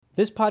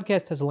This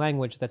podcast has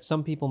language that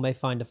some people may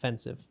find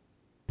offensive.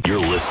 You're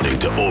listening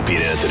to Opie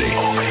and Anthony.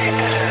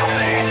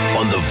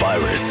 On the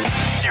Virus,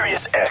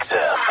 Sirius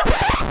XM.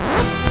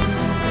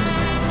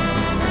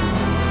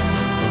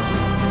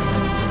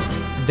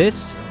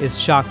 This is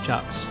Shock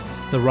Jocks,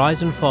 the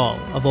rise and fall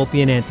of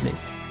Opie and Anthony.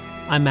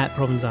 I'm Matt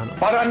Provenzano.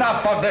 But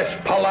enough of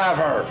this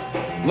palaver.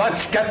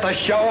 Let's get the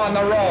show on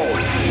the road.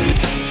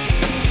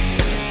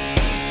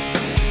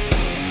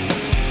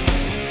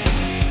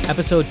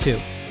 Episode 2.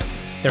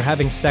 They're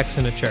having sex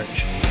in a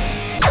church.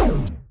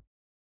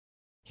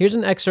 Here's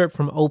an excerpt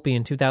from Opie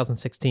in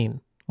 2016,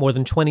 more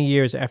than 20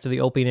 years after the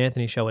Opie and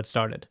Anthony show had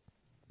started.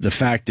 The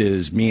fact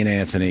is, me and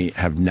Anthony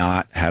have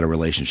not had a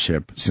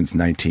relationship since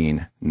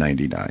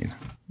 1999.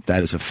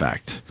 That is a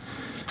fact.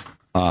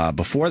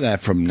 Before that,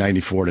 from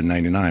 94 to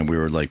 99, we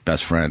were like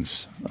best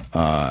friends,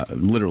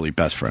 literally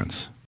best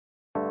friends.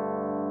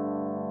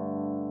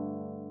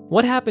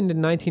 What happened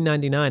in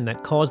 1999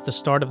 that caused the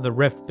start of the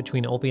rift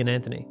between Opie and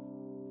Anthony?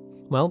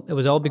 Well, it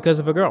was all because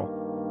of a girl.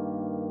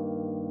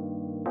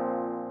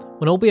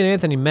 When Opie and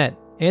Anthony met,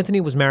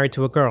 Anthony was married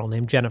to a girl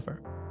named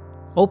Jennifer.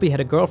 Opie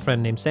had a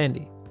girlfriend named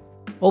Sandy.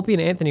 Opie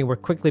and Anthony were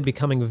quickly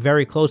becoming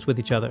very close with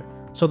each other,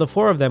 so the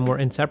four of them were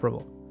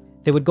inseparable.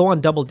 They would go on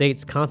double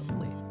dates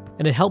constantly,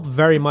 and it helped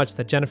very much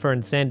that Jennifer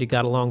and Sandy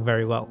got along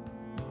very well.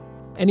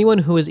 Anyone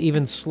who is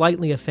even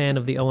slightly a fan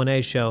of the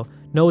O&A show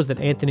knows that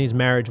Anthony's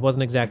marriage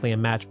wasn't exactly a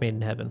match made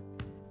in heaven.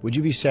 Would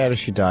you be sad if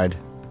she died?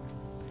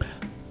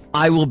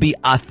 I will be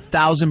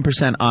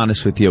 1,000%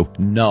 honest with you.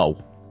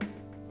 No.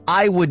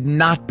 I would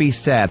not be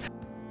sad.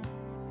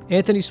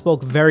 Anthony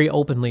spoke very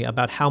openly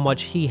about how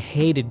much he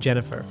hated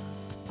Jennifer,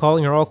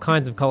 calling her all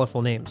kinds of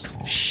colorful names.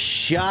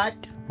 Shut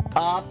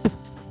up,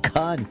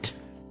 cunt.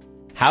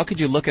 How could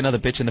you look another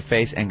bitch in the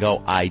face and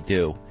go, I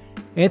do?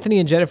 Anthony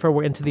and Jennifer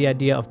were into the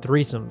idea of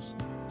threesomes.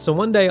 So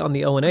one day on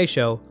the O&A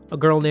show, a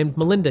girl named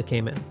Melinda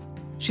came in.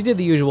 She did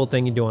the usual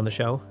thing you do on the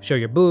show. Show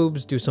your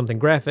boobs, do something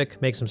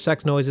graphic, make some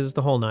sex noises,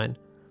 the whole nine.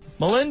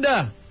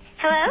 Melinda!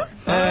 Hello?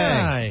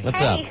 Hi. What's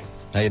Hey. up?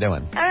 How you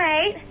doing? All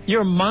right.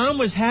 Your mom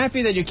was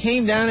happy that you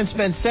came down and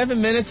spent 7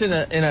 minutes in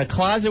a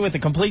closet with a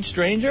complete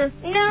stranger?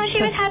 No,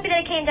 she was happy that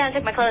I came down and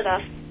took my clothes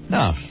off.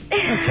 Oh,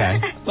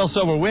 okay. Well,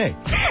 so were we.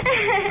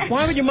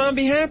 Why would your mom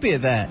be happy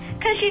at that?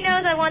 Because she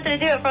knows I wanted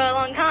to do it for a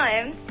long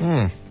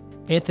time.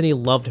 Anthony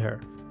loved her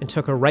and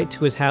took her right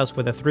to his house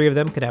where the three of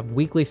them could have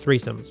weekly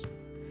threesomes.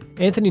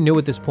 Anthony knew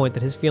at this point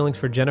that his feelings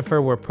for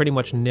Jennifer were pretty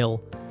much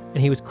nil,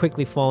 and he was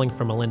quickly falling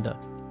for Melinda.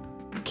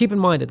 Keep in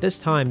mind, at this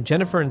time,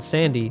 Jennifer and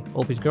Sandy,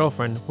 Opie's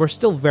girlfriend, were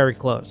still very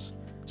close.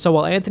 So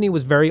while Anthony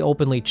was very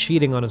openly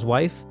cheating on his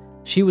wife,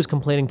 she was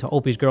complaining to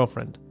Opie's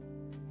girlfriend.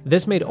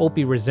 This made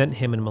Opie resent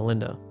him and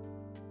Melinda.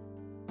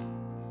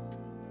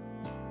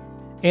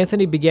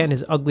 Anthony began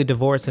his ugly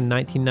divorce in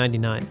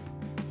 1999.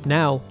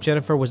 Now,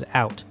 Jennifer was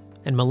out,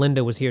 and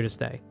Melinda was here to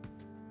stay.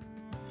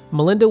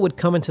 Melinda would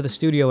come into the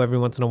studio every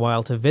once in a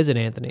while to visit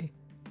Anthony.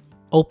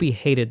 Opie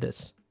hated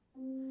this.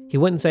 He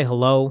wouldn't say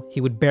hello,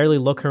 he would barely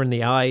look her in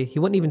the eye, he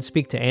wouldn't even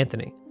speak to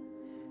Anthony.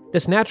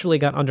 This naturally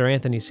got under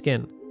Anthony's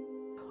skin.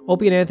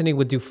 Opie and Anthony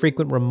would do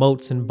frequent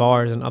remotes in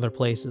bars and other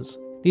places.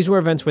 These were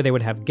events where they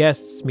would have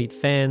guests, meet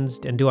fans,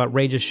 and do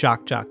outrageous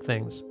shock jock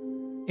things.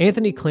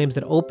 Anthony claims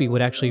that Opie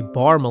would actually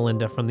bar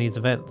Melinda from these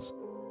events.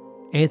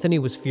 Anthony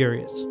was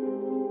furious.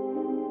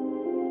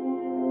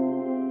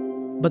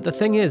 But the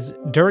thing is,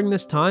 during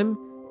this time,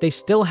 they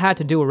still had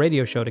to do a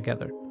radio show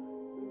together.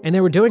 And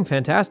they were doing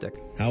fantastic.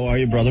 How are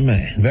you, brother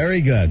man?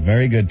 Very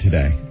good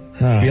today.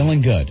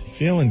 Feeling good.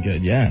 Feeling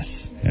good,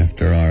 yes.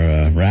 After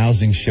our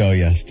rousing show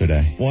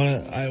yesterday.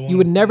 You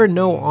would never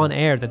know on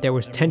air that there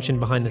was tension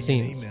behind the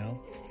scenes.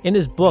 In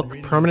his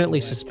book,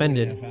 Permanently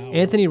Suspended,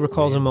 Anthony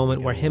recalls a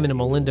moment where him and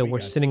Melinda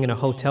were sitting in a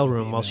hotel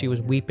room while she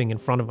was weeping in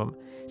front of him,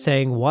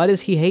 saying, "Why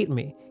does he hate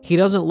me? He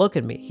doesn't look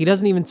at me. He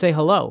doesn't even say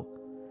hello."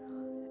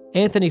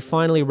 Anthony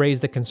finally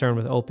raised the concern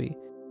with Opie,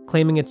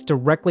 claiming it's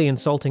directly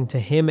insulting to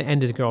him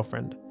and his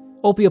girlfriend.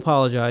 Opie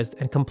apologized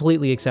and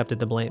completely accepted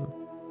the blame.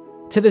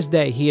 To this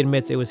day, he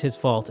admits it was his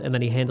fault and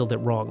that he handled it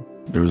wrong.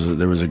 There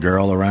was a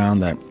girl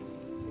around that,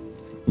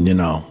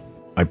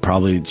 I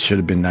probably should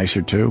have been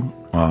nicer to.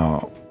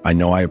 I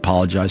know I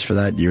apologized for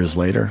that years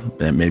later,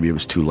 and maybe it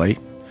was too late.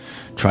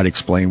 Try to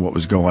explain what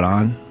was going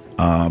on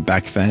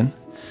back then,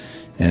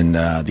 and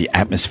the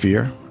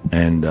atmosphere,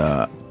 and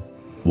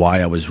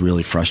why I was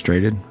really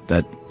frustrated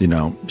that,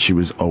 she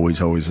was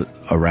always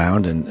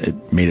around, and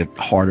it made it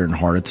harder and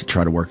harder to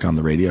try to work on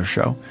the radio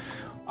show.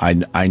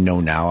 I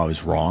know now I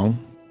was wrong,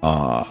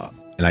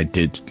 and I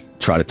did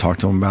try to talk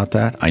to him about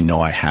that. I know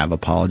I have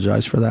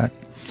apologized for that.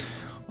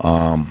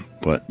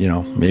 But,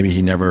 maybe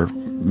he never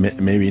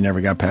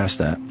got past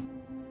that.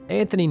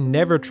 Anthony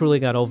never truly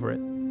got over it.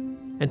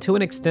 And to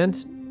an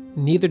extent,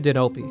 neither did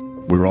Opie.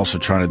 We were also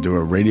trying to do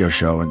a radio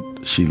show,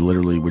 and she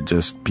literally would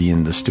just be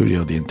in the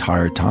studio the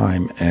entire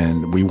time,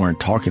 and we weren't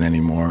talking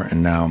anymore.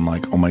 And now I'm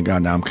like, oh my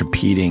God, now I'm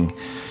competing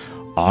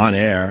on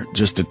air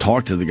just to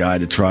talk to the guy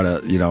to try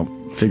to,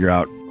 figure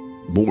out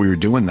what we were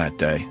doing that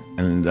day.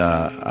 And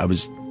I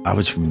was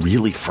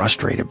really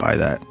frustrated by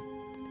that.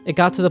 It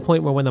got to the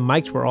point where when the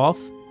mics were off,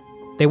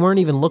 they weren't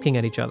even looking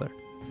at each other.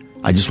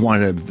 I just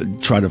wanted to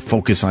try to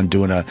focus on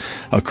doing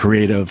a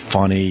creative,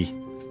 funny,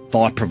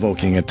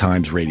 thought-provoking at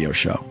times radio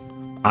show.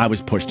 I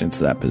was pushed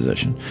into that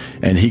position,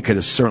 and he could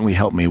have certainly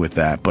helped me with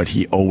that, but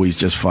he always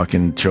just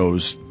fucking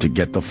chose to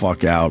get the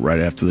fuck out right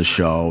after the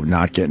show,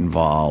 not get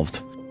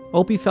involved.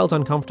 Opie felt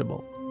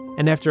uncomfortable,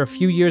 and after a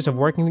few years of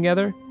working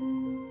together,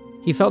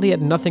 he felt he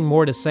had nothing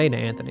more to say to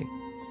Anthony.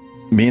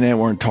 Me and Aunt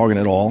weren't talking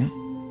at all.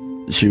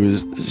 She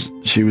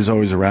was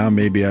always around.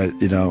 Maybe I,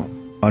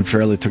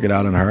 unfairly took it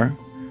out on her.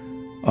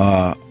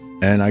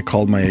 And I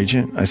called my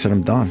agent. I said,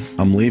 I'm done.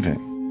 I'm leaving.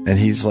 And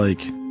he's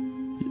like,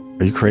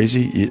 are you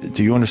crazy?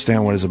 Do you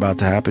understand what is about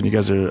to happen? You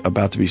guys are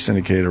about to be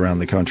syndicated around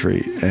the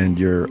country, and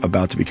you're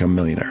about to become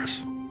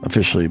millionaires,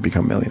 officially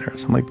become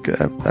millionaires. I'm like,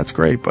 that's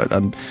great, but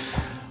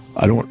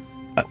I don't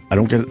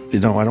get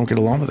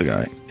along with the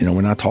guy.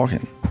 We're not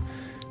talking.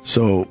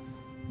 So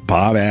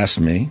Bob asked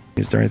me,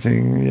 is there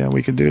anything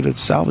we could do to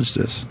salvage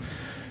this?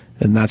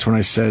 And that's when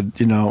I said,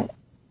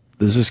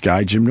 there's this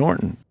guy, Jim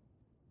Norton.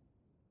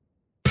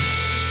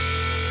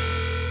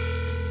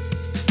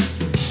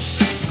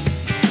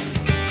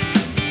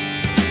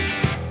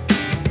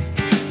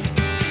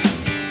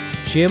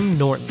 Jim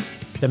Norton,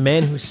 the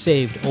man who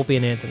saved Opie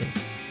and Anthony.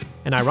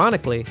 And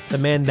ironically, the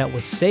man that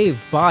was saved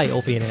by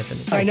Opie and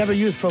Anthony. I never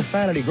used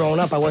profanity growing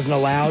up. I wasn't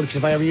allowed, because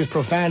if I ever used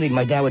profanity,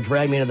 my dad would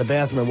drag me into the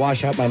bathroom and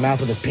wash out my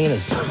mouth with his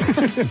penis.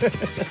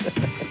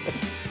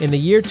 In the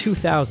year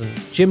 2000,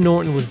 Jim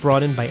Norton was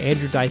brought in by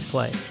Andrew Dice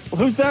Clay.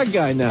 Well, who's that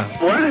guy now?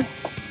 What?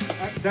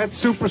 That's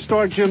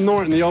superstar Jim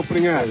Norton, the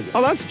opening act.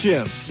 Oh, that's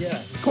Jim. Yeah.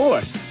 Of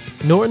course.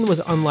 Norton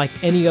was unlike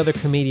any other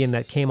comedian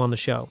that came on the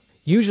show.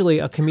 Usually,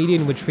 a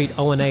comedian would treat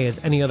O&A as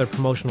any other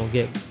promotional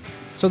gig.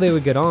 So they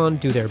would get on,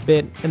 do their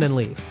bit, and then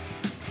leave.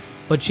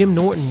 But Jim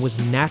Norton was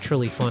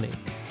naturally funny.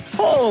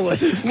 Holy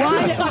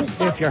why?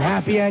 If you're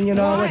happy and you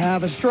know it,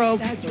 have a stroke.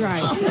 That's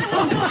right.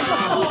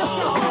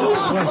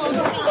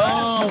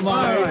 Oh,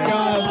 my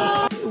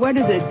God. What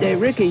is it,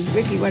 Ricky,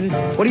 what is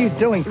it? What are you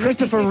doing?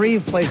 Christopher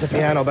Reeve plays the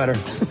piano better.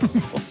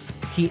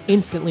 He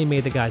instantly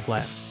made the guys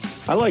laugh.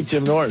 I like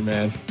Jim Norton,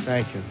 man.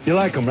 Thank you. You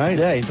like him, right?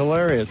 Yeah, he's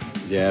hilarious.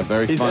 Yeah,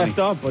 very He's funny. effed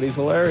up, but he's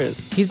hilarious.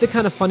 He's the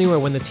kind of funny where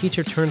when the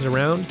teacher turns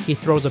around, he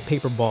throws a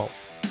paper ball.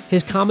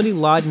 His comedy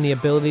lied in the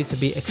ability to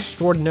be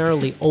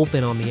extraordinarily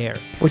open on the air.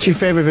 What's your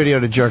favorite video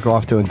to jerk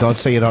off to? And don't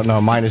say you don't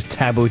know. Mine is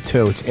Taboo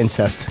 2. It's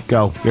incest.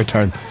 Go. Your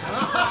turn.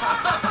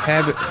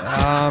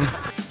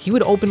 He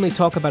would openly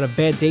talk about a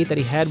bad date that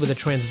he had with a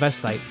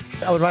transvestite.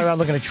 I would run around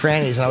looking at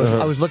trannies, and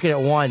I was looking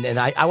at one, and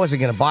I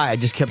wasn't going to buy it. I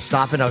just kept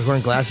stopping. I was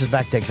wearing glasses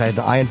back then because I had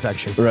the eye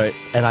infection. Right.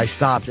 And I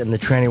stopped, and the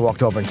tranny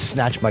walked over and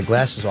snatched my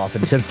glasses off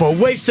and said, "For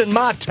wasting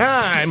my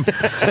time,"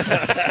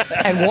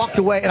 and walked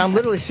away. And I'm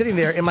literally sitting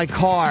there in my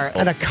car,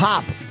 and a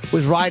cop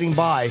was riding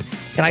by,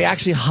 and I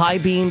actually high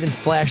beamed and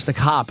flashed the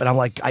cop, and I'm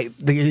like, and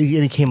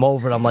he came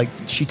over, and I'm like,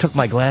 she took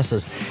my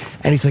glasses,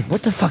 and he's like,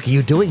 "What the fuck are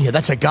you doing here?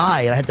 That's a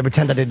guy." And I had to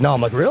pretend I didn't know. I'm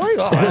like, "Really?"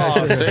 Oh,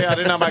 see, I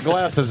didn't have my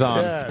glasses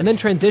on. Yeah. And then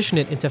transition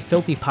it into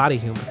filthy potty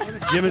humor.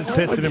 Jim is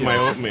pissing in my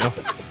oatmeal.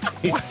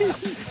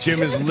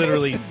 Jim is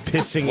literally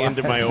pissing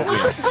into my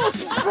oatmeal.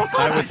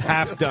 I was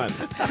half done.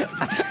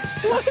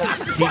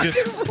 He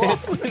just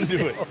pissed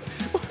into it.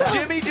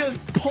 Jimmy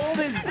just pulled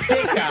his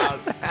dick out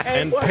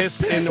and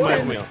pissed into my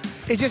oatmeal.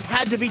 It just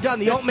had to be done.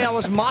 The oatmeal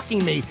was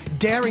mocking me,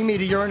 daring me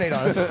to urinate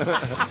on it.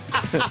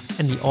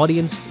 And the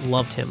audience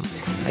loved him.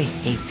 I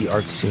hate the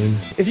art scene.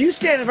 If you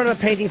stand in front of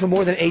a painting for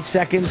more than 8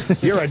 seconds,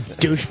 you're a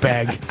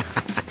douchebag.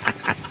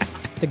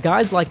 The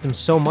guys liked him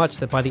so much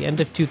that by the end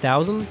of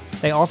 2000,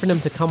 they offered him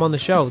to come on the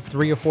show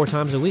 3 or 4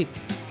 times a week.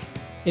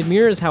 It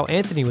mirrors how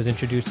Anthony was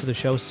introduced to the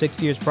show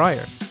 6 years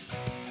prior.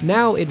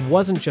 Now it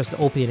wasn't just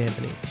Opie and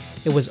Anthony.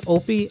 It was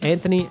Opie,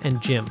 Anthony,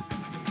 and Jim.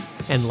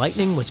 And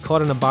lightning was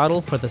caught in a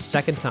bottle for the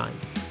second time.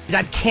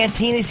 That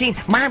cantina scene,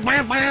 he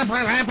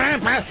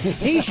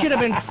should have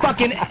been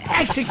fucking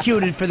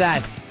executed for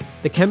that.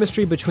 The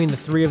chemistry between the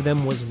three of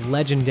them was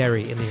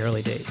legendary in the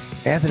early days.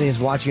 Anthony is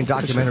watching a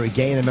documentary,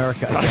 Gay in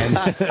America, again.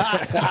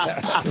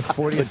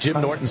 The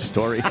Jim Norton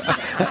story.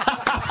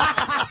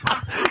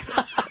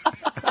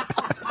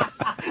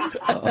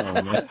 Oh,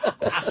 man.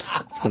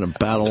 It's been a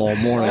battle all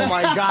morning. Oh,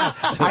 my God.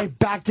 I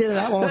backed into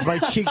that one with my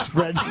cheeks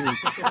spread.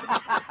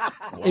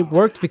 It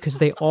worked because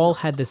they all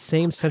had the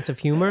same sense of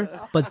humor,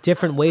 but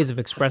different ways of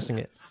expressing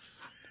it.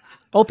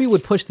 Opie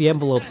would push the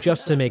envelope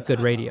just to make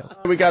good radio.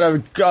 We got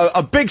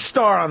a big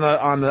star on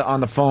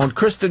the phone.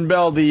 Kristen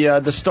Bell,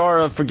 the star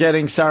of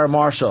Forgetting Sarah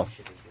Marshall.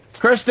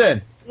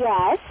 Kristen.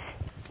 Yes.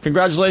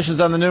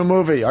 Congratulations on the new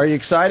movie. Are you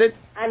excited?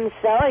 I'm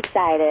so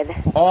excited.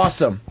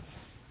 Awesome.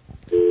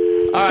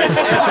 All right,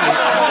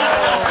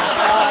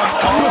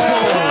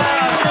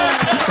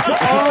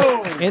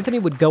 Anthony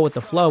would go with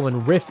the flow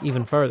and riff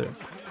even further.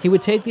 He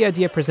would take the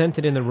idea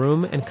presented in the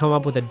room and come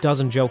up with a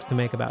dozen jokes to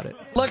make about it.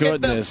 Look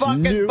at the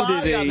fucking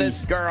body on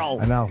this girl.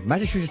 I know.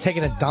 Imagine she was just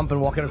taking a dump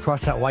and walking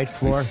across that white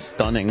floor. It's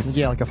stunning.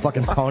 Yeah, like a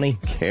fucking pony.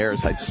 Who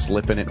cares? I'd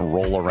slip in it and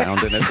roll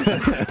around in it.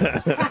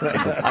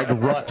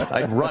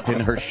 I'd rut in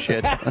her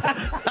shit.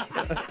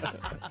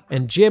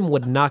 and Jim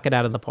would knock it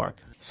out of the park.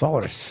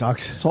 Saltwater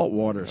sucks.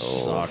 Saltwater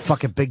sucks.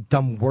 Fucking big,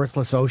 dumb,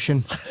 worthless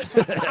ocean.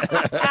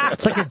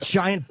 It's like a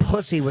giant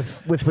pussy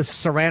with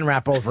saran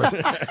wrap over it.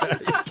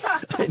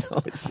 I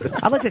know,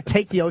 I'd like to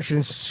take the ocean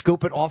and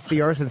scoop it off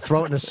the earth and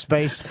throw it into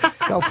space.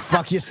 Go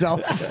fuck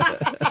yourself.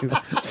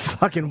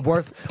 Fucking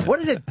worth. What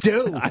does it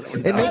do?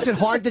 It makes it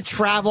hard to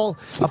travel.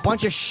 A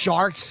bunch of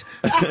sharks.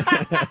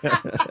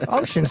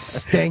 Ocean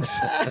stinks.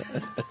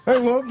 I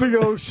love the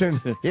ocean.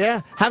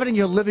 Yeah? Have it in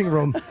your living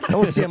room. And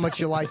we'll see how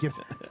much you like it.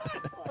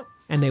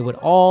 And they would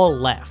all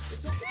laugh.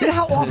 You know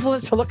how awful it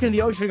is to look into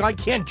the ocean and go, I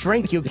can't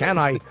drink you, can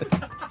I?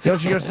 The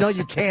ocean goes, no,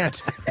 you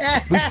can't.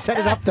 We set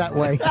it up that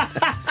way.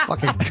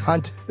 Fucking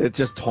cunt. It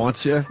just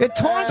taunts you. It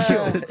taunts you.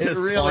 It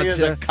really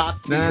is a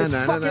cock tease.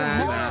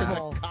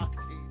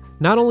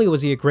 Not only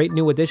was he a great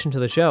new addition to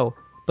the show,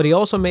 but he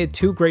also made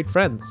two great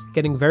friends,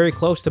 getting very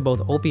close to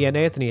both Opie and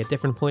Anthony at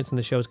different points in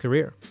the show's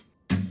career.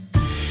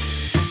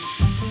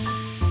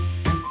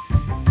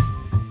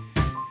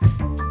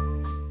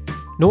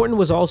 Norton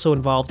was also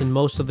involved in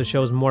most of the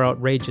show's more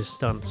outrageous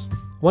stunts.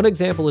 One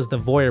example is the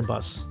Voyeur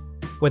bus,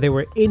 where they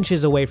were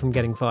inches away from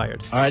getting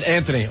fired. All right,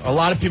 Anthony, a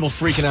lot of people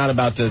freaking out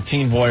about the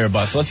Teen Voyeur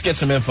bus. Let's get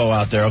some info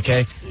out there,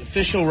 okay? The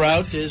official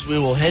route is we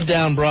will head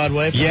down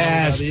Broadway.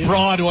 Yes,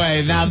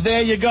 Broadway. Now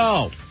there you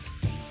go.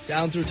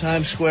 Down through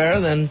Times Square,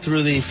 then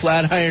through the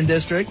Flatiron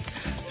District,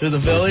 through the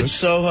Village,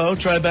 Soho,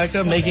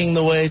 Tribeca, making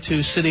the way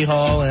to City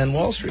Hall and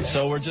Wall Street.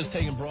 So we're just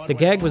taking Broadway. The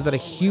gag was that a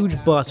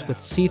huge bus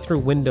with see-through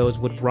windows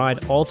would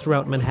ride all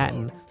throughout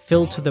Manhattan,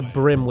 filled to the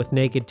brim with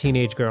naked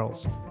teenage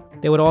girls.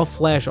 They would all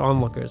flash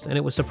onlookers, and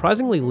it was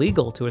surprisingly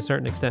legal to a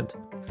certain extent.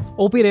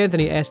 Opie and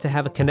Anthony asked to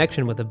have a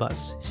connection with the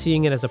bus,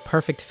 seeing it as a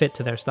perfect fit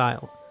to their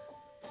style.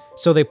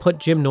 So they put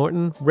Jim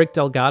Norton, Rick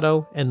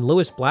Delgado, and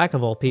Louis Black,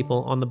 of all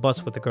people, on the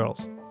bus with the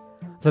girls.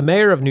 The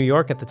mayor of New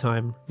York at the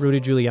time, Rudy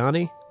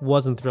Giuliani,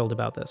 wasn't thrilled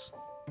about this.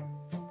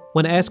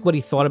 When asked what he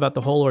thought about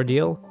the whole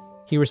ordeal,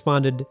 he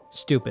responded,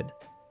 "Stupid.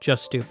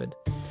 Just stupid,"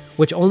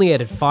 which only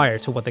added fire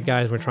to what the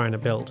guys were trying to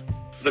build.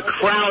 The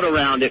crowd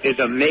around it is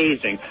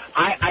amazing.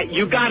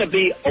 You gotta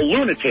be a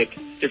lunatic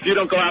if you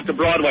don't go out to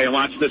Broadway and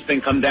watch this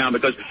thing come down,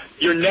 because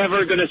you're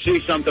never gonna see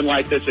something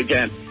like this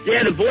again.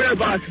 Yeah, the Voyeur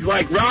bus is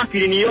like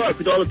Rocky in New York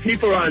with all the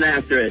people running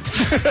after it.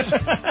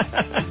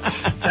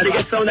 Had to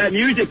get some of that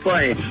music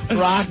playing.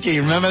 Rocky,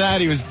 remember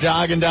that? He was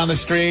jogging down the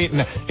street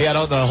and he had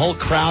the whole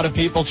crowd of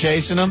people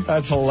chasing him.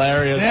 That's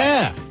hilarious.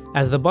 Yeah.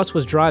 As the bus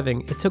was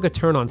driving, it took a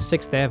turn on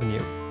 6th Avenue,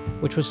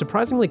 which was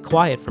surprisingly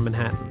quiet for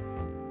Manhattan.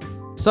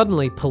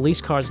 Suddenly,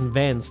 police cars and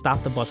vans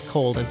stopped the bus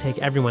cold and take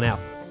everyone out.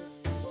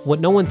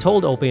 What no one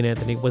told Opie and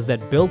Anthony was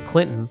that Bill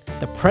Clinton,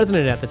 the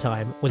president at the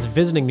time, was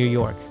visiting New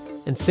York,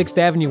 and 6th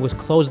Avenue was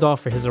closed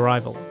off for his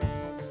arrival.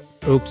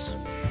 Oops.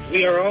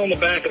 We are all in the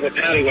back of a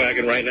paddy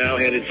wagon right now,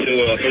 headed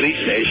to a police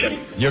station.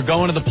 You're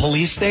going to the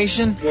police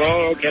station? We're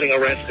all getting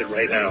arrested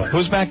right now.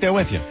 Who's back there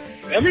with you?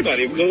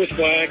 Everybody. Louis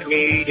Black,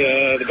 me,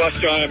 the bus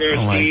driver,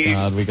 Oh my Steve.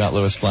 God, we got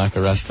Louis Black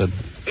arrested.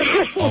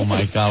 Oh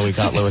my God, we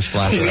got Louis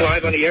Black He's arrested.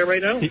 live on the air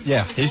right now?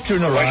 Yeah, he's too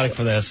neurotic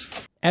for this.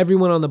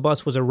 Everyone on the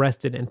bus was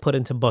arrested and put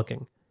into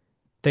booking.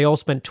 They all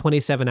spent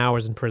 27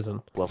 hours in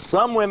prison. Well,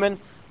 some women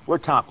were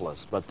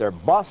topless, but their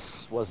bus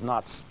was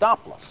not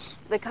stopless.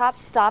 The cops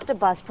stopped a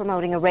bus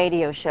promoting a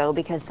radio show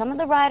because some of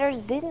the riders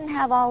didn't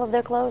have all of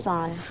their clothes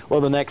on.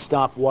 Well, the next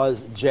stop was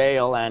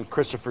jail, and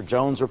Christopher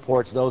Jones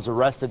reports those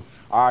arrested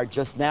are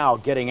just now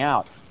getting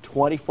out,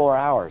 24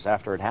 hours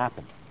after it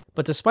happened.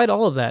 But despite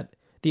all of that,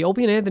 the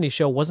Opie and Anthony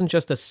show wasn't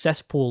just a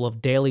cesspool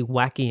of daily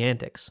wacky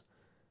antics.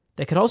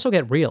 They could also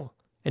get real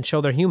and show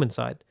their human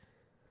side.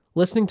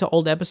 Listening to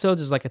old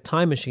episodes is like a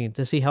time machine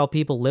to see how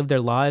people lived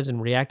their lives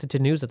and reacted to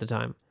news at the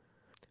time.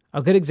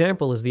 A good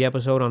example is the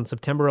episode on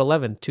September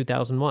 11,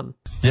 2001.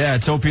 Yeah,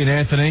 it's Opie and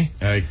Anthony.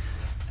 Hey.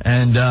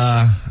 And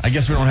I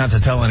guess we don't have to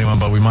tell anyone,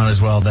 but we might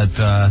as well,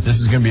 that this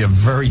is going to be a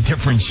very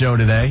different show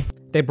today.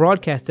 They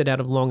broadcasted out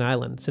of Long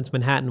Island since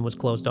Manhattan was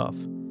closed off.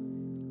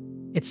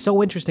 It's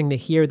so interesting to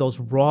hear those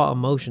raw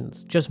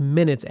emotions just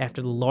minutes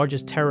after the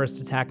largest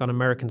terrorist attack on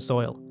American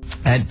soil.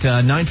 At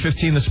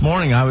 9:15 this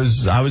morning, I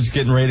was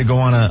getting ready to go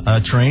on a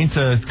train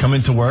to come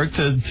into work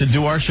to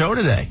do our show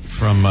today.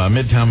 From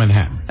Midtown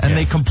Manhattan. And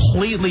they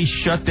completely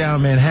shut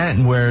down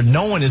Manhattan, where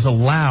no one is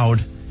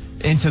allowed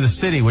into the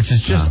city, which is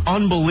just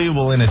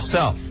unbelievable in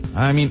itself.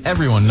 I mean,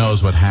 everyone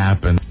knows what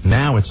happened.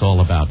 Now it's all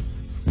about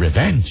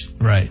revenge.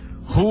 Right.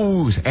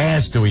 Whose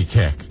ass do we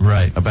kick?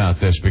 Right. About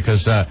this?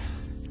 Because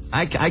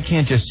I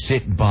can't just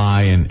sit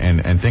by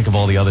and think of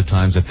all the other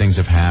times that things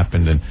have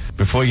happened, and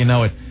before you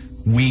know it,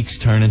 weeks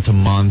turn into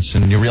months,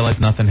 and you realize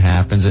nothing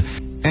happens,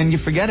 and you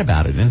forget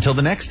about it until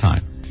the next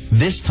time.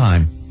 This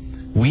time,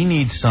 we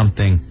need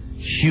something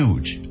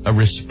huge, a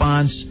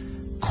response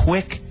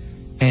quick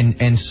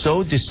and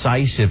so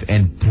decisive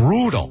and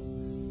brutal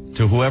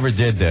to whoever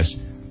did this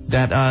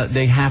that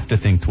they have to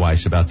think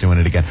twice about doing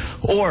it again,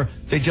 or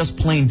they just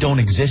plain don't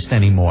exist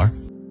anymore.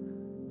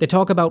 They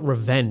talk about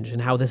revenge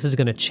and how this is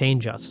going to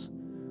change us.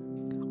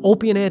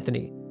 Opie and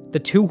Anthony, the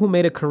two who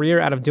made a career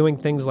out of doing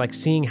things like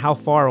seeing how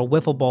far a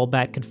wiffle ball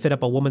bat could fit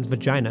up a woman's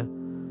vagina,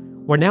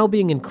 were now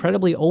being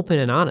incredibly open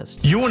and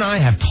honest. You and I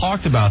have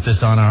talked about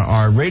this on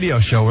our radio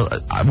show.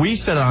 We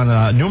said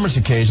on numerous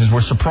occasions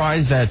we're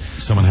surprised that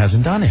someone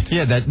hasn't done it.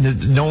 Yeah, that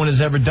no one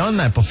has ever done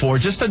that before.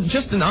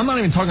 I'm not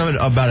even talking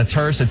about a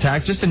terrorist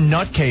attack. Just a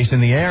nutcase in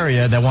the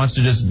area that wants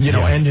to just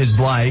end his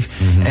life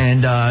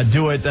and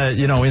do it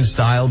in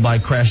style by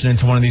crashing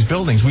into one of these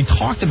buildings. We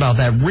talked about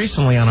that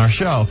recently on our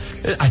show.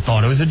 I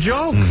thought it was a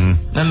joke,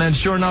 and then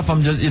sure enough,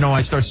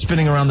 I start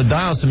spinning around the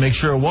dials to make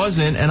sure it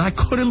wasn't, and I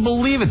couldn't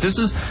believe it. This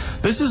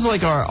is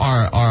like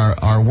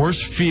our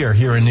worst fear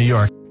here in New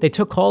York. They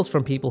took calls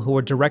from people who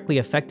were directly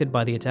affected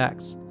by the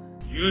attacks.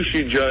 You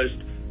should just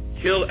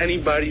kill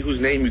anybody whose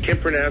name you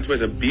can't pronounce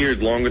with a beard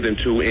longer than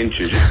 2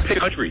 inches. Just pick a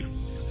country.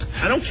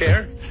 I don't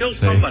care. Kill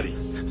somebody.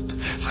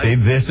 See,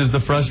 this is the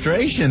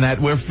frustration that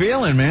we're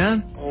feeling,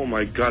 man. Oh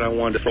my God, I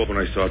wanted to throw up when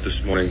I saw it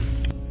this morning.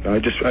 I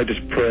just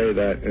pray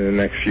that in the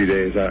next few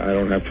days I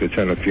don't have to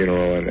attend a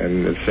funeral,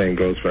 and the same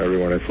goes for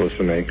everyone that's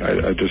listening.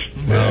 I just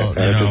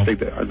think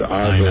that the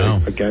odds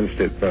are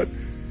against it, but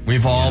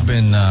we've all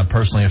been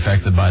personally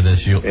affected by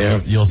this. You'll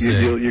see.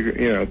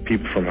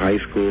 People from high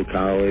school,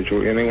 college,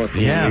 or anyone from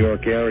the New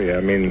York area.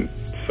 I mean,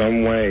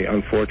 some way,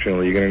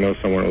 unfortunately, you're going to know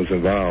someone who was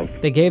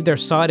involved. They gave their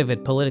side of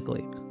it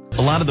politically.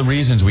 A lot of the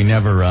reasons we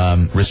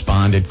never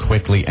responded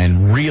quickly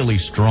and really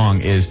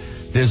strong is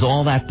there's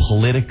all that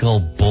political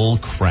bull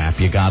crap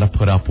you got to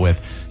put up with.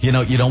 You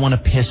don't want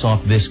to piss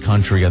off this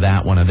country or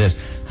that one or this.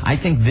 I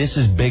think this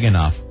is big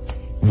enough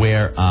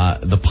where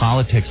the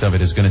politics of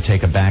it is going to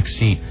take a back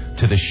seat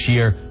to the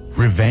sheer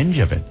revenge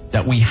of it,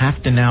 that we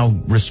have to now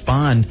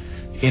respond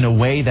in a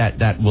way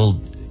that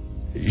will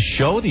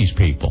show these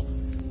people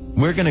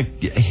we're going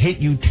to hit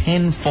you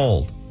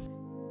tenfold.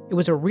 It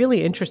was a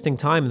really interesting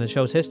time in the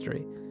show's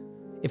history.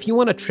 If you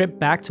want to trip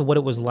back to what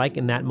it was like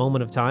in that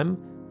moment of time,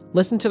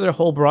 listen to their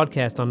whole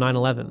broadcast on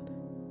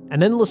 9/11,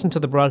 and then listen to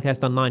the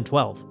broadcast on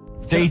 9/12.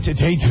 Day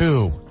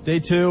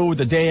two,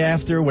 the day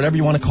after, whatever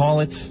you want to call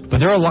it. But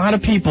there are a lot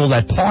of people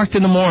that parked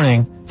in the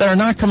morning that are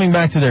not coming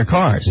back to their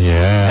cars.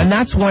 Yeah. And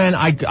that's when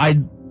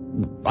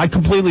I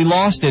completely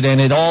lost it, and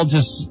it all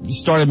just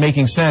started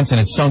making sense, and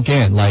it sunk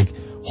in. Like,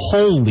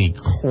 holy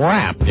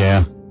crap.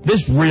 Yeah.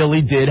 This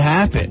really did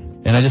happen.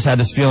 And I just had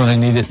this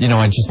feeling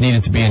I just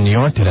needed to be in New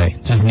York today.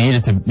 Just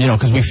needed to,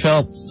 because we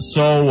felt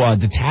so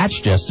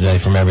detached yesterday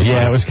from everything.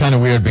 Yeah, it was kind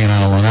of weird being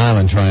on Long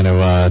Island trying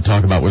to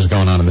talk about what's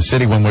going on in the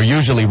city when we're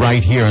usually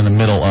right here in the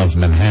middle of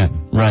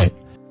Manhattan. Right.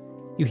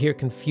 You hear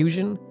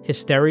confusion,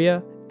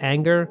 hysteria,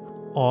 anger,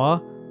 awe,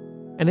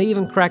 and they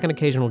even crack an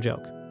occasional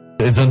joke.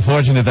 It's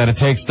unfortunate that it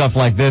takes stuff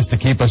like this to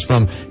keep us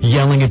from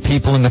yelling at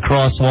people in the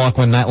crosswalk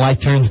when that light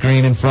turns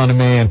green in front of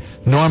me. And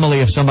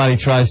normally if somebody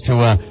tries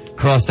to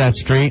cross that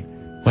street,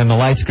 when the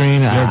light's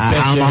green,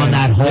 I'm on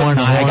that horn.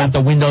 I got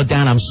the window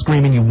down. I'm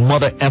screaming, you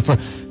mother effer.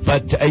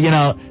 But,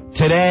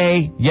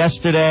 today,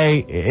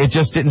 yesterday, it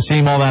just didn't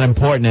seem all that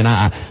important. And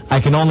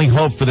I can only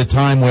hope for the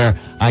time where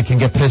I can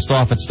get pissed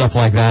off at stuff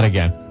like that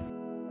again.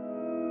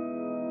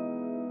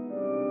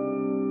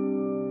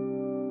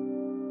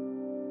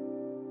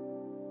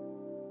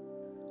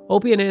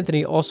 Opie and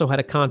Anthony also had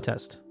a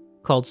contest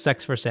called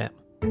Sex for Sam.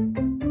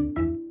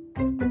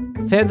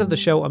 Fans of the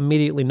show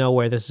immediately know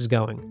where this is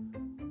going.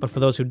 But for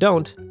those who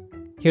don't,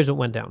 here's what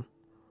went down.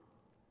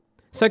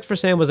 Sex for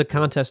Sam was a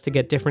contest to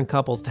get different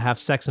couples to have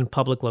sex in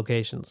public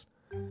locations.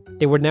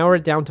 They would narrow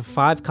it down to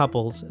 5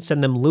 couples,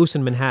 send them loose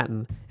in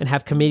Manhattan, and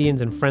have comedians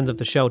and friends of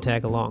the show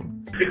tag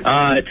along.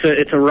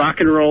 It's a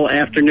rock and roll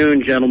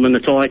afternoon, gentlemen.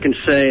 That's all I can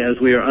say as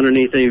we are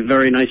underneath a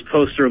very nice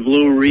poster of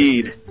Lou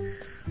Reed.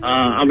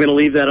 I'm going to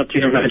leave that up to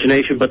your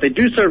imagination, but they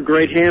do serve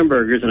great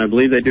hamburgers, and I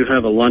believe they do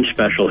have a lunch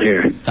special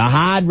here. The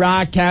Hard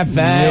Rock Cafe.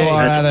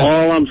 That's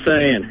all I'm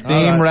saying.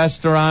 Theme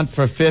restaurant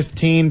for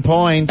 15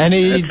 points. That's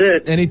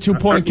it. Any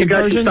 2-point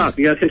conversions?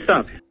 You guys can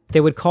stop.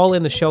 They would call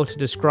in the show to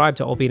describe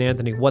to Opie and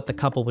Anthony what the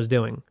couple was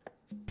doing.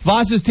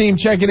 Voss's team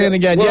checking in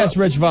again. Yes,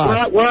 Rich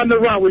Voss. We're on the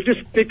run. We're just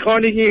at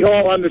Carnegie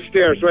Hall on the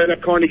stairs, right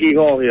at Carnegie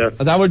Hall here.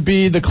 That would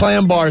be the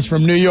Clam Bars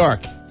from New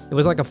York. It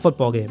was like a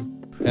football game.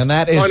 And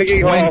that is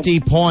 20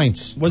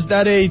 points. Was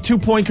that a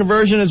 2-point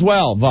conversion as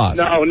well, Voss?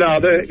 No,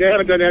 they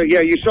haven't done that.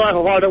 Yeah, you saw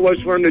how hard it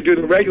was for them to do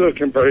the regular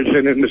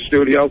conversion in the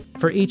studio.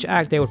 For each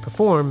act they would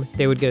perform,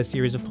 they would get a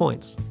series of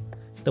points.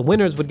 The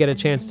winners would get a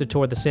chance to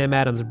tour the Sam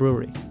Adams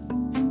Brewery.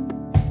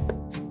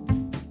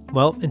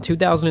 Well, in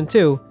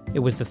 2002, it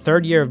was the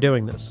 3rd year of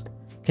doing this.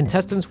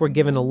 Contestants were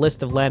given a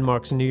list of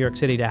landmarks in New York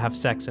City to have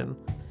sex in.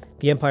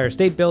 The Empire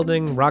State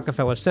Building,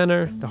 Rockefeller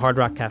Center, the Hard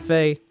Rock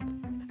Cafe,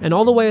 and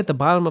all the way at the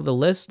bottom of the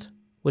list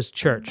was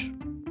church.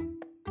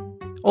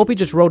 Opie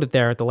just wrote it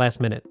there at the last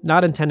minute,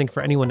 not intending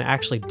for anyone to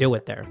actually do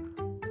it there.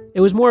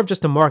 It was more of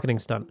just a marketing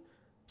stunt,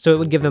 so it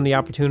would give them the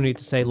opportunity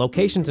to say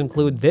locations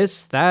include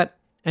this, that,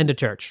 and a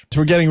church.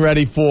 So we're getting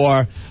ready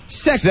for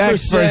Sex for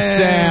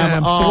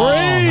Sam 3.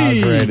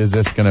 How great is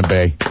this going to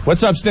be?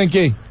 What's up,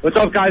 Stinky? What's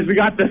up, guys? We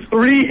got the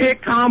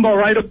 3-hit combo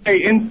right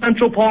away in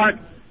Central Park.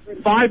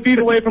 5 feet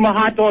away from a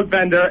hot dog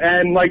vendor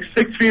and like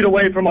 6 feet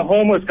away from a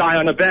homeless guy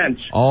on a bench.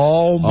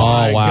 Oh,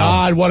 my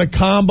God. What a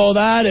combo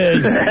that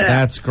is.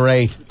 That's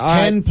great.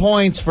 10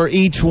 points for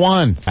each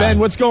one. Ben,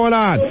 what's going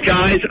on?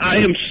 Guys, I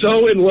am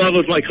so in love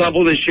with my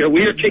couple this year.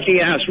 We are kicking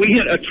ass. We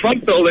hit a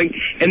Trump building,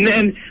 and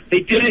then they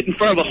did it in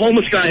front of a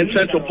homeless guy in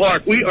Central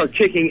Park. We are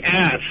kicking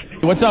ass.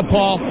 What's up,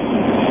 Paul?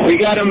 We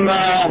got him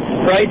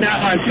right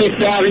now on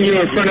 6th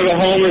Avenue in front of a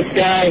homeless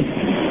guy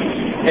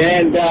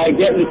and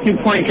getting the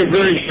 2-point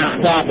conversion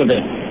on top of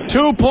it.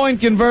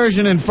 2-point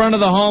conversion in front of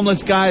the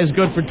homeless guy is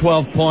good for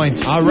 12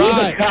 points. All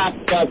right. The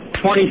cop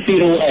 20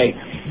 feet away.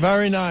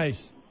 Very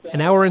nice. An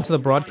hour into the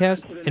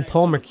broadcast, and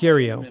Paul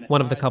Mercurio,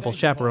 one of the couple's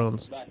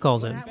chaperones,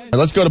 calls in.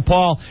 Let's go to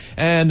Paul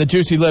and the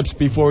Juicy Lips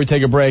before we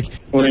take a break.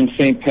 We're in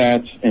St.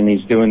 Pat's, and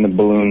he's doing the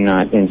balloon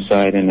knot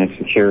inside, and a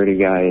security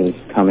guy is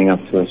coming up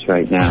to us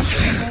right now.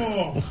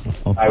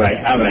 All right.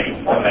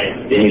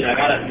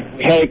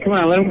 Hey, come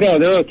on, let him go.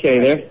 They're okay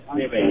there.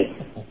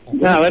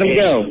 No, let him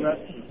go.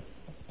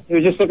 He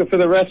was just looking for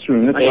the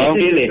restroom. That's all.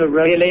 Really? The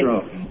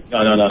restroom. No.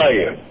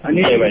 I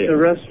need the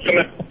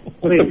restroom.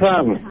 What's the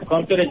problem?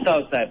 Come to the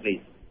south side,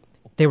 please.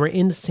 They were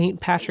in St.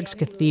 Patrick's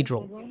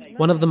Cathedral,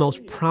 one of the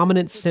most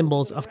prominent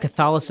symbols of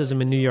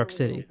Catholicism in New York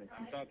City.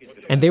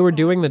 And they were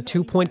doing the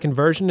 2-point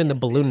conversion in the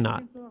balloon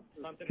knot,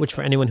 which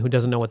for anyone who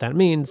doesn't know what that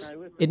means,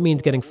 it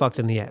means getting fucked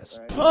in the ass.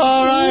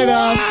 All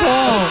right,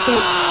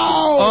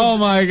 Paul. Oh,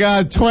 my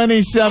God.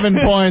 27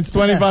 points,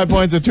 25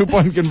 points, a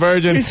 2-point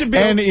conversion,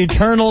 and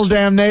eternal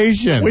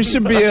damnation. We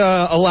should be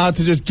allowed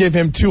to just give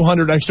him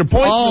 200 extra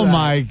points. Oh,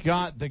 my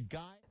God. The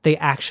guy. They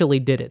actually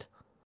did it.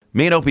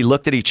 Me and Opie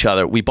looked at each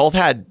other. We both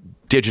had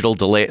digital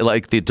delay,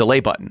 like the delay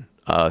button,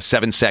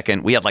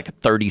 7-second. We had like a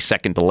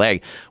 30-second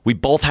delay. We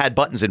both had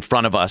buttons in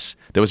front of us.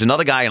 There was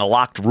another guy in a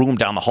locked room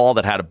down the hall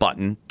that had a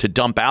button to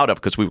dump out of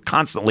because we were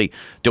constantly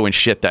doing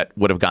shit that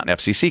would have gotten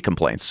FCC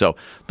complaints. So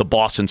the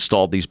boss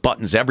installed these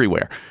buttons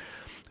everywhere.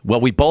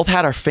 Well, we both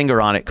had our finger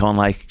on it going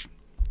like,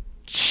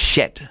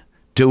 shit,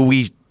 do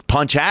we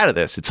punch out of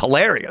this? It's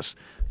hilarious.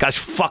 Guy's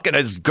fucking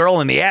his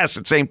girl in the ass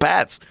at St.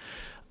 Pat's.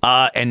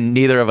 And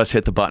neither of us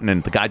hit the button,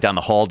 and the guy down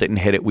the hall didn't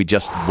hit it. We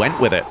just went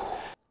with it.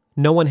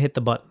 No one hit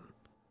the button,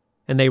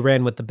 and they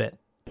ran with the bit.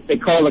 They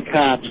call the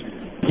cops.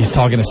 He's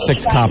talking to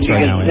 6 cops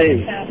right now.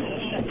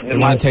 They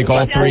want to take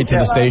all 3 to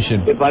the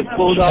station. If I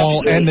pulled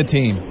Paul and the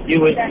team. You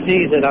would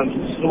see that I'm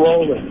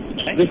swollen.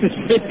 This is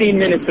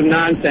 15 minutes of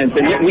nonsense,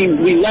 and yet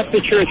we left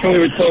the church when we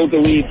were told to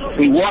leave.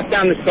 We walked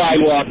down the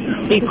sidewalk.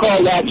 He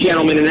called that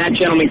gentleman, and that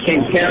gentleman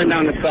came tearing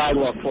down the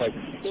sidewalk for us.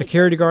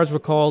 Security guards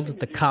were called.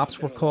 The cops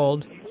were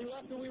called.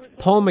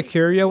 Paul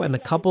Mercurio and the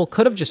couple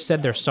could have just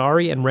said they're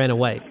sorry and ran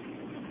away.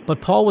 But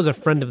Paul was a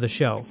friend of the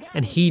show,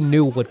 and he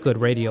knew what good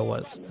radio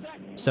was.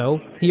 So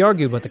he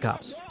argued with the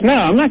cops. No,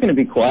 I'm not going to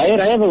be quiet.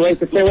 I have a right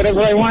to say whatever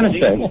I want to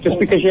say. Just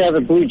because you have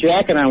a blue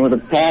jacket on with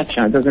a patch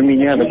on doesn't mean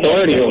you have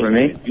authority over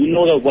me. You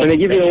know that when they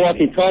give you the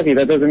walkie-talkie,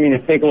 that doesn't mean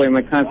to take away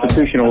my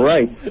constitutional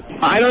rights.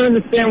 I don't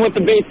understand what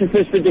the basis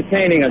is for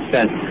detaining us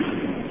then.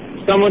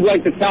 If someone would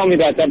like to tell me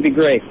that, that'd be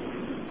great.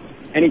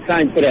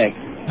 Anytime today.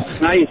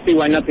 Now you see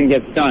why nothing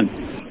gets done.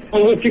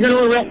 Well, if you're going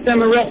to arrest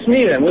them, arrest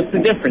me then. What's the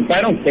difference? I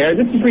don't care.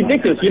 This is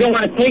ridiculous. You don't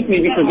want to take me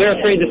because they're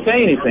afraid to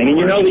say anything, and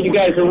you know that you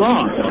guys are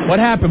wrong.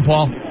 What happened,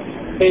 Paul?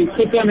 They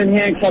put them in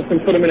handcuffs and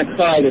put them in a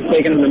car. They're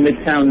taking them to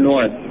Midtown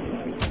North.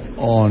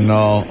 Oh,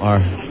 no.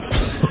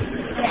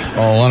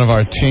 One of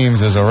our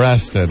teams is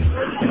arrested.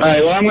 All right,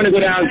 well, I'm going to go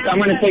down. I'm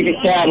going to take a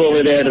cab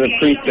over there to the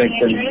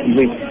precinct and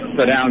we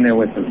go down there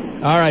with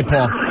them. All right,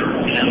 Paul.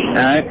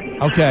 All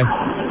right? Okay.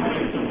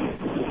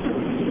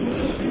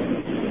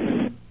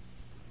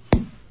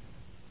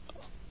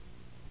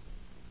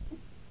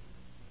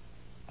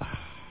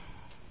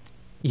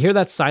 You hear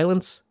that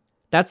silence?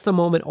 That's the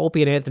moment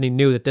Opie and Anthony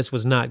knew that this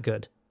was not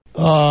good.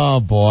 Oh,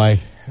 boy.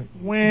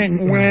 Well,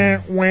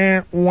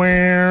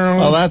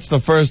 that's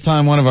the first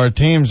time one of our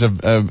teams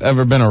have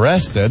ever been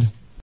arrested.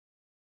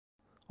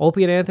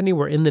 Opie and Anthony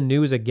were in the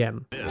news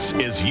again. This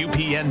is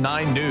UPN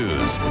 9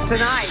 News.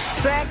 Tonight,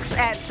 sex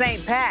at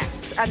St.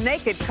 Pat's. A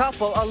naked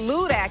couple, a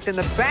lewd act in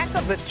the back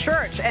of the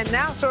church, and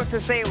now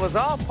sources say it was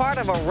all part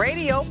of a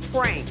radio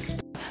prank.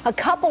 A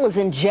couple is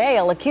in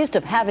jail accused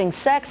of having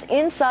sex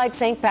inside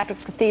St.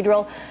 Patrick's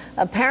Cathedral,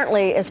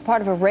 apparently as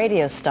part of a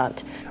radio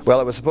stunt. Well,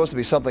 it was supposed to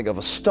be something of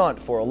a stunt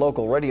for a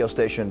local radio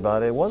station,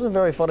 but it wasn't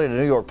very funny to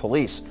New York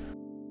police.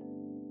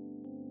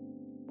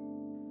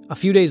 A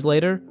few days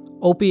later,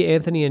 Opie,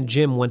 Anthony, and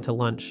Jim went to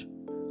lunch.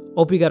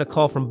 Opie got a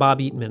call from Bob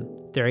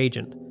Eatman, their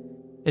agent,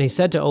 and he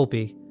said to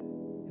Opie,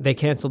 "They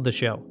canceled the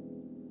show.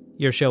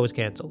 Your show is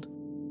canceled."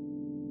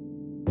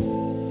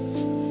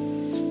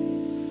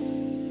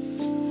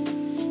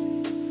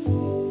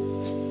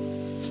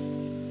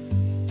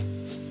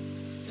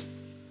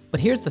 But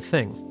here's the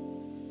thing.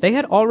 They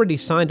had already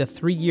signed a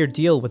 3-year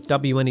deal with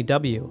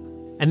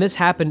WNEW, and this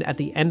happened at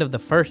the end of the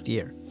first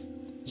year.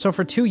 So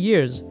for 2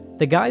 years,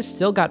 the guys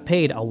still got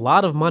paid a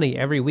lot of money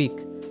every week,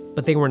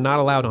 but they were not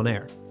allowed on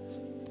air.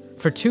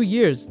 For 2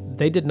 years,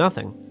 they did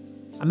nothing.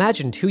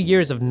 Imagine 2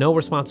 years of no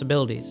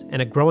responsibilities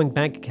and a growing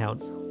bank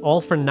account,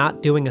 all for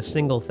not doing a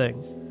single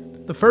thing.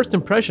 The first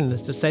impression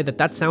is to say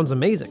that sounds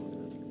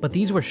amazing, but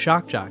these were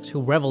shock jocks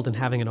who reveled in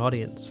having an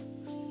audience,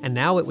 and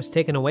now it was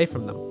taken away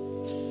from them.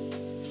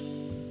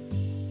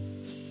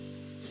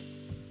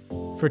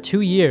 For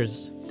 2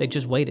 years, they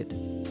just waited.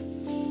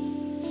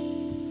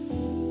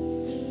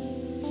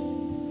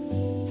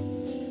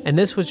 And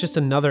this was just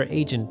another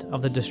agent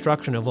of the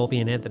destruction of Opie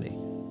and Anthony.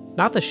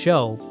 Not the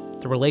show,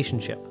 the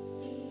relationship.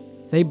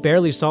 They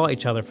barely saw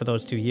each other for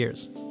those 2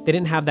 years. They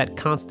didn't have that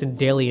constant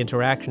daily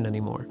interaction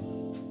anymore.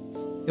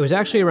 It was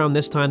actually around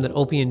this time that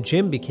Opie and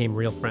Jim became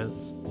real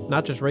friends,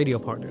 not just radio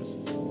partners.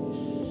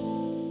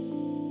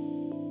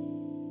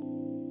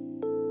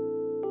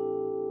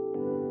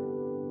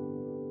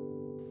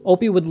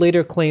 Opie would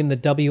later claim the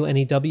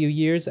WNEW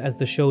years as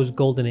the show's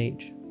golden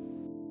age.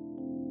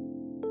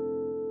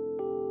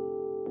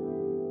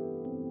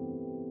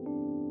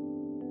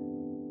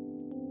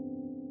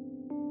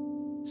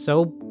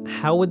 So,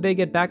 how would they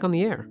get back on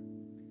the air?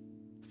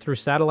 Through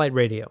satellite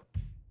radio.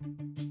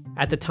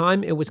 At the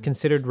time, it was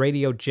considered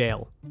radio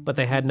jail, but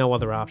they had no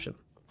other option.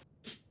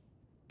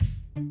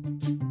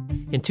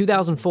 In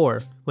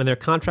 2004, when their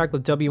contract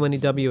with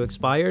WNEW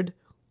expired,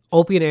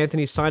 Opie and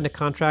Anthony signed a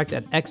contract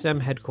at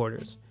XM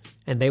headquarters,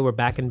 and they were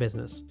back in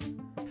business.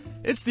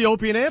 It's the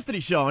Opie and Anthony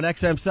show on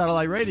XM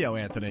Satellite Radio,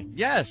 Anthony.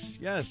 Yes,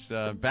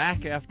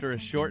 back after a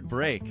short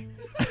break.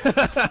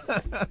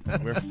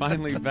 We're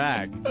finally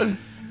back.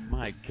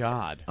 My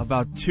God.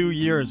 About 2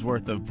 years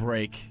worth of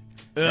break.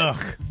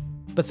 Ugh.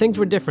 But things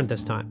were different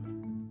this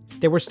time.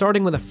 They were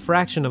starting with a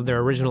fraction of their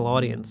original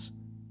audience.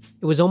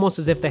 It was almost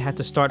as if they had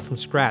to start from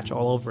scratch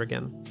all over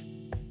again.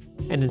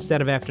 And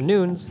instead of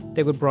afternoons,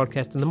 they would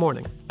broadcast in the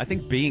morning. I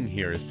think being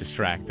here is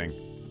distracting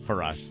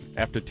for us.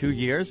 After 2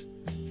 years,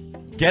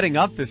 getting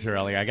up this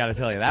early, I gotta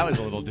tell you, that was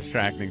a little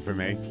distracting for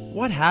me.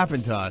 What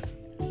happened to us?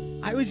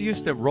 I was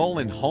used to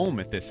rolling home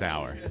at this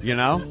hour, you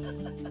know?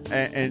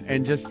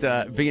 And just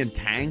being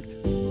tanked.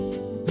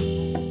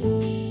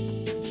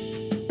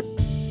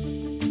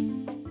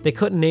 They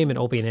couldn't name it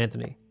Opie and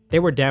Anthony. They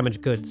were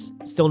damaged goods,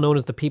 still known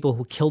as the people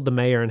who killed the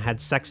mayor and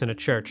had sex in a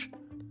church.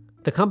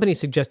 The company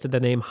suggested the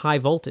name High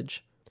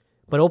Voltage,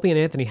 but Opie and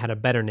Anthony had a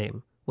better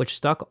name, which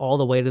stuck all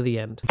the way to the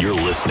end. You're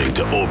listening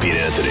to Opie and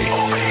Anthony.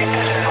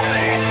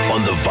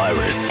 On the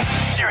Virus,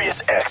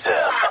 Sirius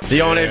XM.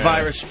 The O&A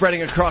virus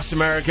spreading across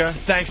America,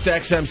 thanks to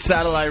XM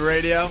Satellite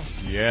Radio.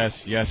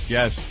 Yes.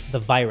 The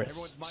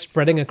virus,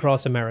 spreading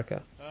across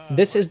America.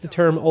 This is the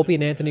term Opie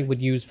and Anthony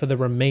would use for the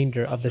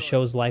remainder of the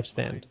show's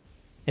lifespan.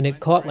 And it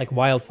caught like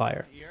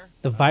wildfire.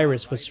 The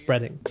virus was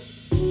spreading.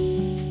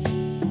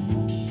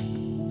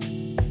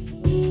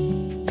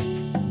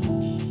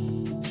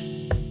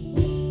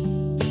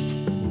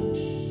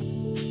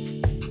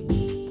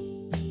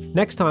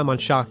 Next time on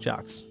Shock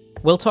Jocks,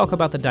 we'll talk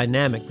about the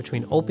dynamic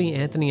between Opie,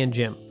 Anthony, and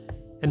Jim,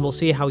 and we'll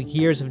see how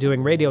years of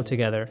doing radio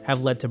together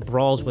have led to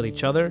brawls with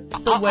each other.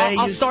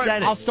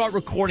 I'll start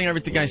recording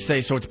everything I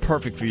say so it's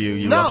perfect for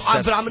you.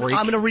 I'm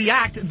going to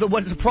react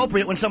when it's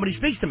appropriate when somebody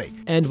speaks to me.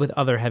 And with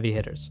other heavy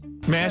hitters.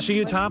 May I see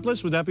you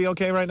topless? Would that be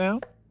okay right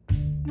now?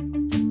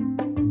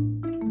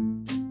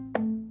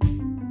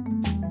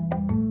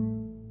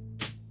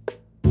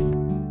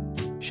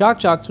 Shock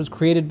Jocks was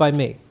created by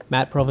me,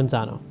 Matt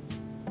Provenzano.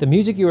 The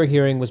music you are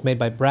hearing was made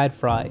by Brad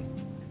Fry.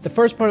 The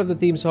first part of the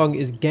theme song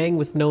is Gang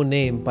with No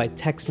Name by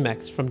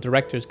Tex-Mex from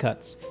Director's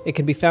Cuts. It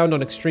can be found on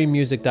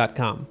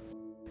extrememusic.com.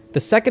 The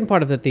second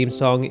part of the theme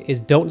song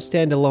is Don't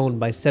Stand Alone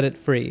by Set It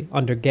Free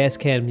under Gas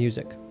Can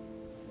Music.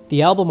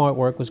 The album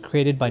artwork was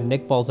created by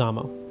Nick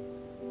Balsamo.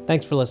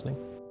 Thanks for listening.